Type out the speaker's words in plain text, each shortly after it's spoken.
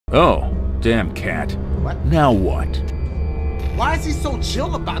Oh, damn cat. What? Now what? Why is he so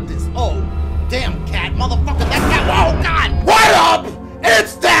chill about this? Oh, damn cat, motherfucker, that cat. Oh God! What up?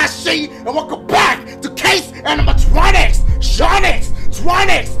 It's Dashie, and welcome back to Case Animatronics,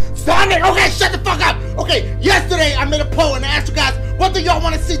 Sonic. Okay, shut the fuck up. Okay, yesterday I made a poll and I asked you guys, what do y'all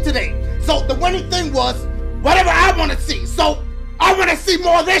want to see today? So the winning thing was whatever I want to see. So I want to see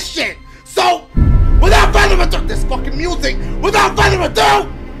more of this shit. So without further ado, this fucking music. Without further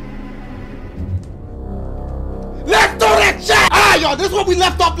ado, let's do that shit! Alright, y'all, this is what we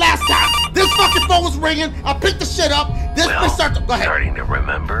left off last time. This fucking phone was ringing. I picked the shit up. This bitch starts to... Go ahead. Starting to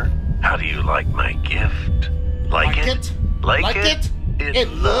remember? How do you like my gift? Like it? Like it? It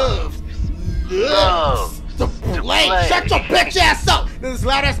loves to play. Shut your bitch ass up. This is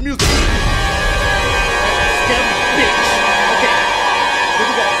loud ass music. Scary bitch. Okay. Here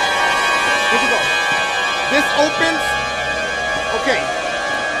we go. This opens. Okay.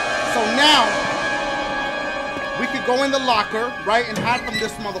 So now we could go in the locker, right, and hide from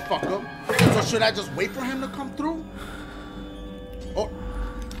this motherfucker. So should I just wait for him to come through? Oh,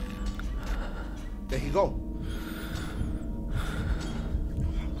 there you go.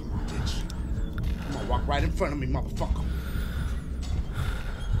 Come on, bitch. Come on, walk right in front of me, motherfucker.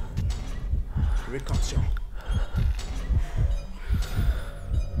 Here it comes, y'all.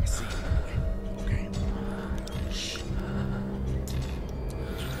 I see you, boy. Okay. Shh.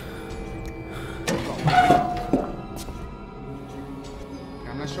 Here we go.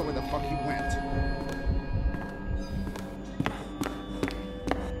 I'm not sure where the fuck he went.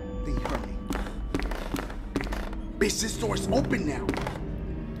 I think he heard me. Bitch, this door's open now.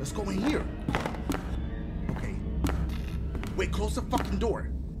 Let's go in here. Okay. Wait, close the fucking door.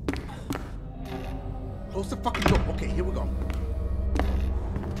 Close the fucking door. Okay, here we go.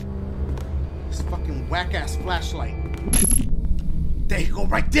 This fucking whack-ass flashlight. There you go,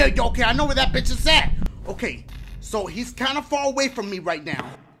 right there. Yo, okay, I know where that bitch is at. Okay. So he's kind of far away from me right now.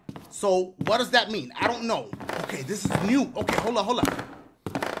 So what does that mean? I don't know. Okay, this is new. Okay, hold up.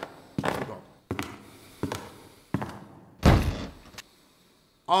 Here we go.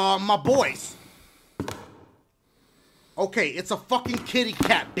 My boys. Okay, it's a fucking kitty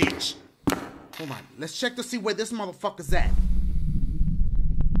cat, bitch. Hold on. Let's check to see where this motherfucker's at.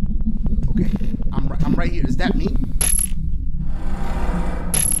 Okay, I'm right here. Is that me?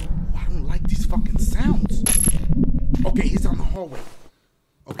 Oh, I don't like these fucking sounds. Okay, he's on the hallway.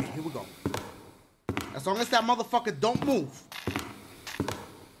 Okay, here we go. As long as that motherfucker don't move.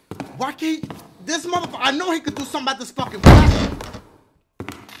 Why can't this motherfucker? I know he could do something about this fucking flash.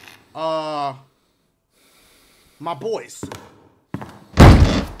 My boys.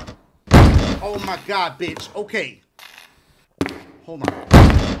 Oh my God, bitch. Okay. Hold on.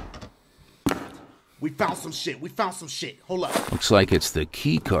 We found some shit. Hold up. Looks like it's the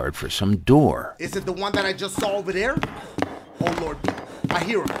key card for some door. Is it the one that I just saw over there? Oh, Lord. I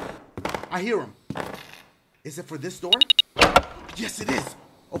hear him. Is it for this door? Yes, it is.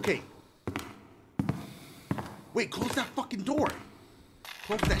 Okay. Wait, close that fucking door.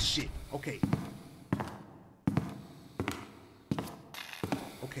 Close that shit. Okay.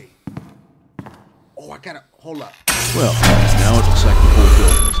 Okay. Oh, I gotta... Hold up. Well, now it looks like the whole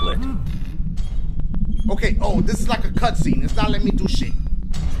building's lit. Okay, oh, this is like a cutscene. It's not letting me do shit.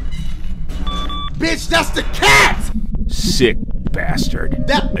 Bitch, that's the cat! Sick bastard.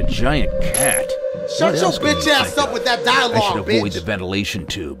 A giant cat. Shut your bitch ass up with that dialogue, bitch. I should avoid the ventilation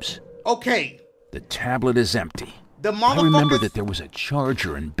tubes. Okay. The tablet is empty. I remember that there was a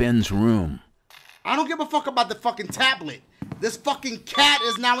charger in Ben's room. I don't give a fuck about the fucking tablet. This fucking cat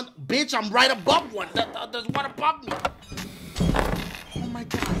is now in... Bitch, I'm right above one. There's one above me. Oh my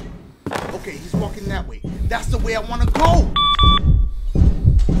God. Okay, he's walking that way. That's the way I want to go.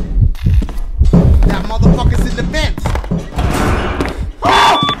 That motherfucker's in the vents.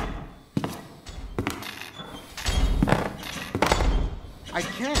 Oh! I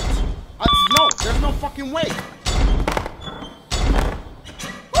can't. No, there's no fucking way.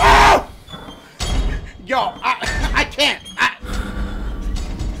 Oh! Yo, I can't.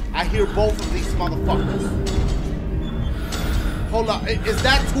 I hear both of these motherfuckers. Hold up, is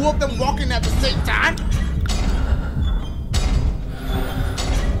that two of them walking at the same time?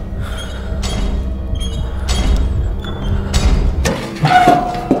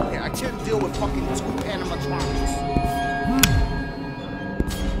 Okay, I can't deal with fucking two animatronics.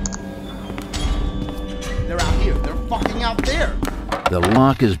 They're out here. They're fucking out there. The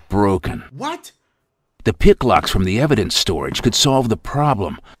lock is broken. What? The pick locks from the evidence storage could solve the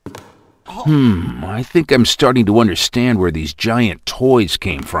problem. Oh. I think I'm starting to understand where these giant toys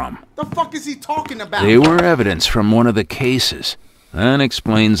came from. The fuck is he talking about? They were evidence from one of the cases. That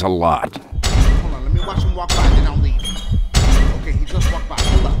explains a lot. Hold on, let me watch him walk by, then I'll leave. Okay, he just walked by.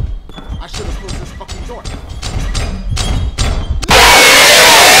 Hold up. I should have closed this fucking door.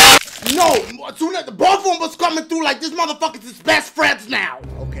 No! As soon as both of them was coming through like this motherfucker's his best friends now.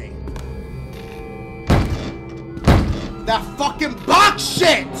 Okay. That fucking box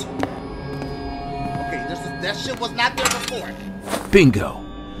shit! Okay, that shit was not there before. Bingo.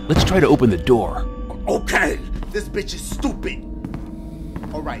 Let's try to open the door. Okay, this bitch is stupid.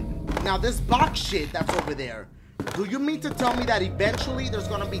 Alright, now this box shit that's over there, do you mean to tell me that eventually there's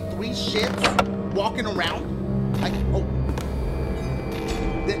gonna be 3 shits walking around? Like, oh.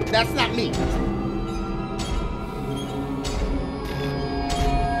 That's not me.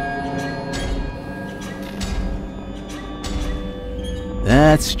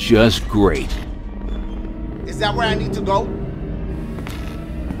 That's just great. Is that where I need to go?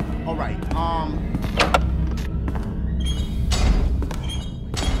 Alright,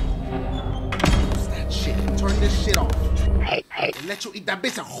 what's that shit? Turn this shit off. And let you eat that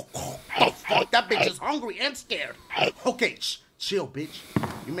bitch. Oh, the fuck? That bitch is hungry and scared. Okay, chill, bitch.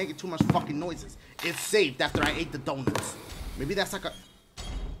 You're making too much fucking noises. It's saved after I ate the donuts. Maybe that's like a...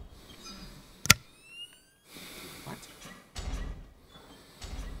 What?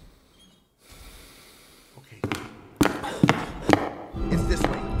 Okay. It's this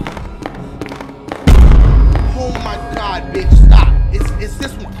way. Oh my god, bitch, stop. It's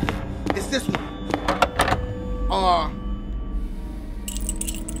this one. It's this one.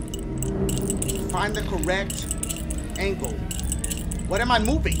 Find the correct angle. What am I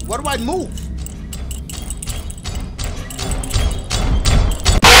moving? What do I move?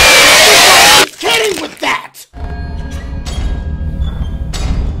 I'm kidding with that!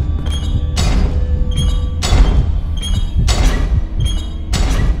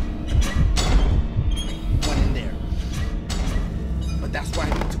 One in there. But that's where I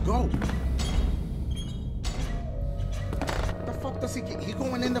need to go. What the fuck does he get? He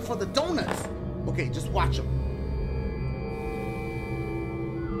going in there for the donuts. Okay, just watch him.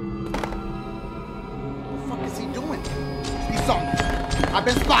 What the fuck is he doing? He saw me. I've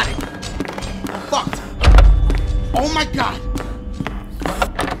been spotted. I'm fucked. Oh my god.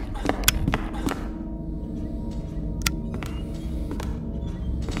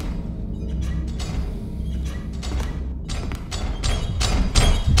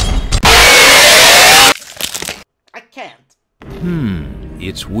 I can't.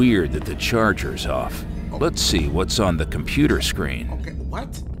 It's weird that the charger's off. Let's see what's on the computer screen. Okay,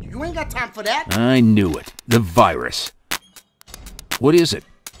 what? You ain't got time for that. I knew it. The virus. What is it?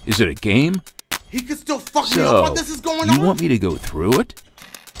 Is it a game? He could still fuck me up while this is going on. You want me to go through it?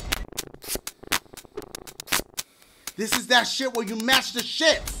 This is that shit where you match the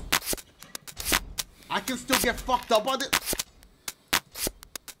shits. I can still get fucked up on it.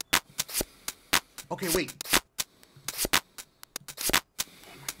 Okay, wait.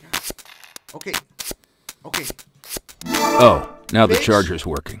 Okay. Okay. Oh, now the Bitch. charger's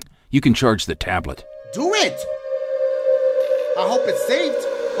working. You can charge the tablet. Do it! I hope it's saved.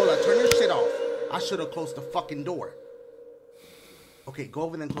 Hold on, turn your shit off. I should have closed the fucking door. Okay, go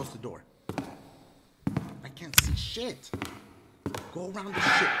over there and close the door. I can't see shit. Go around the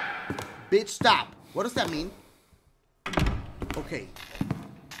shit. Bitch, stop. What does that mean? Okay.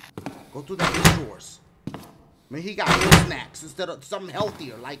 Go through that bitch doors. I mean, he got little snacks instead of something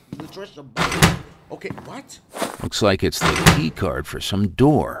healthier, like nutrition bars. Okay, what? Looks like it's the key card for some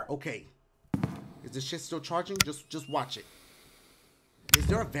door. Okay. Is this shit still charging? Just watch it. Is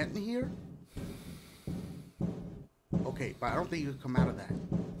there a vent in here? Okay, but I don't think you can come out of that.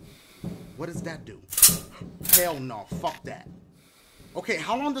 What does that do? Hell no, fuck that. Okay,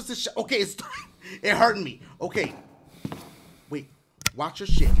 how long does this shit... Okay, it's... It hurt me. Okay. Wait, watch your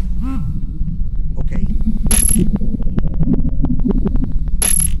shit. Okay.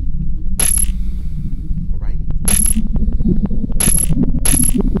 Alright.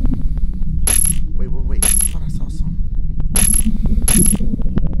 Wait. I thought I saw something.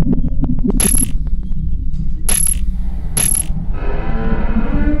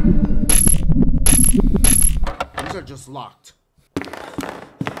 These are just locked.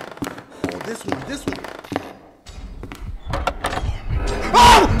 Oh, this one.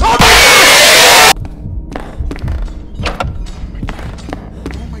 Oh my god!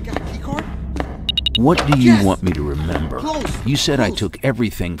 Oh my god, key card? What do you Yes. want me to remember? Close. You said I Close. took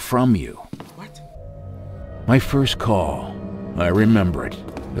everything from you. What? My first call. I remember it.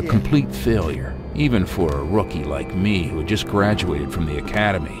 A Yeah. complete failure, even for a rookie like me who had just graduated from the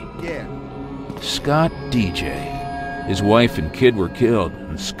academy. Yeah. Scott DJ. His wife and kid were killed,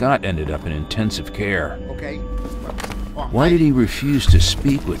 and Scott ended up in intensive care. Okay. Why did he refuse to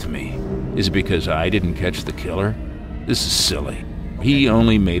speak with me? Is it because I didn't catch the killer? This is silly. He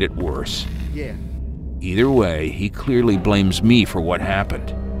only made it worse. Yeah. Either way, he clearly blames me for what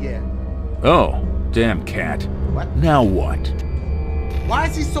happened. Yeah. Oh, damn cat. What? Now what? Why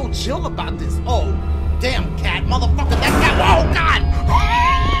is he so chill about this? Oh, damn cat, motherfucker, that cat. Oh, God!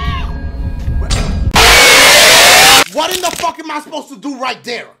 What in the fuck am I supposed to do right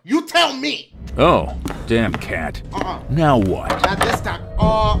there? You tell me. Oh, damn cat. Now what? Not this time.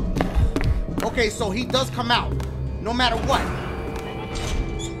 Okay, so he does come out, no matter what.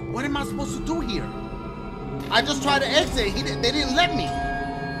 What am I supposed to do here? I just tried to exit. They didn't let me.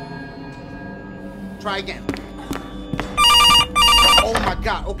 Try again. Oh my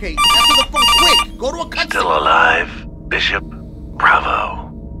God. Okay, answer the phone quick. Go to a cutscene. Still alive, Bishop? Bravo.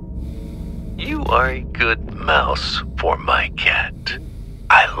 You are a good mouse for my cat.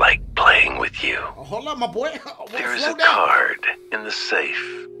 I like playing with you. Oh, hold on, my boy. There is a card in the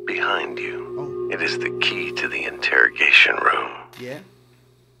safe behind you. Oh. It is the key to the interrogation room. Yeah?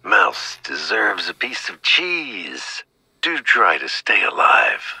 Mouse deserves a piece of cheese. Do try to stay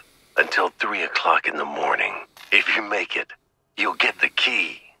alive until 3 o'clock in the morning. If you make it, you'll get the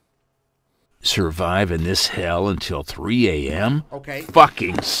key. Survive in this hell until 3 a.m.? Okay.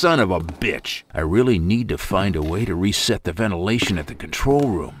 Fucking son of a bitch. I really need to find a way to reset the ventilation at the control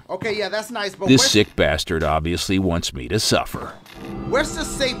room. Okay, yeah, that's nice, but This sick bastard obviously wants me to suffer. where's the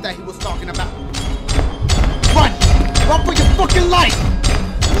safe that he was talking about? Run! Run for your fucking life!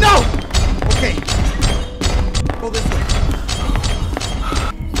 No! Okay. Go this way.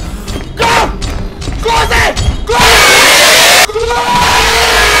 Go! Close it! Close it!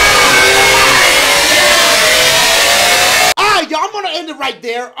 Alright, y'all, I'm gonna end it right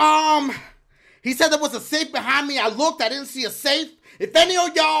there. He said there was a safe behind me. I looked, I didn't see a safe. If any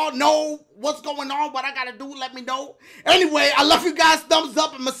of y'all know what's going on, what I gotta do, let me know. Anyway, I love you guys. Thumbs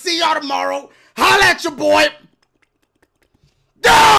up. I'm gonna see y'all tomorrow. Holla at your boy.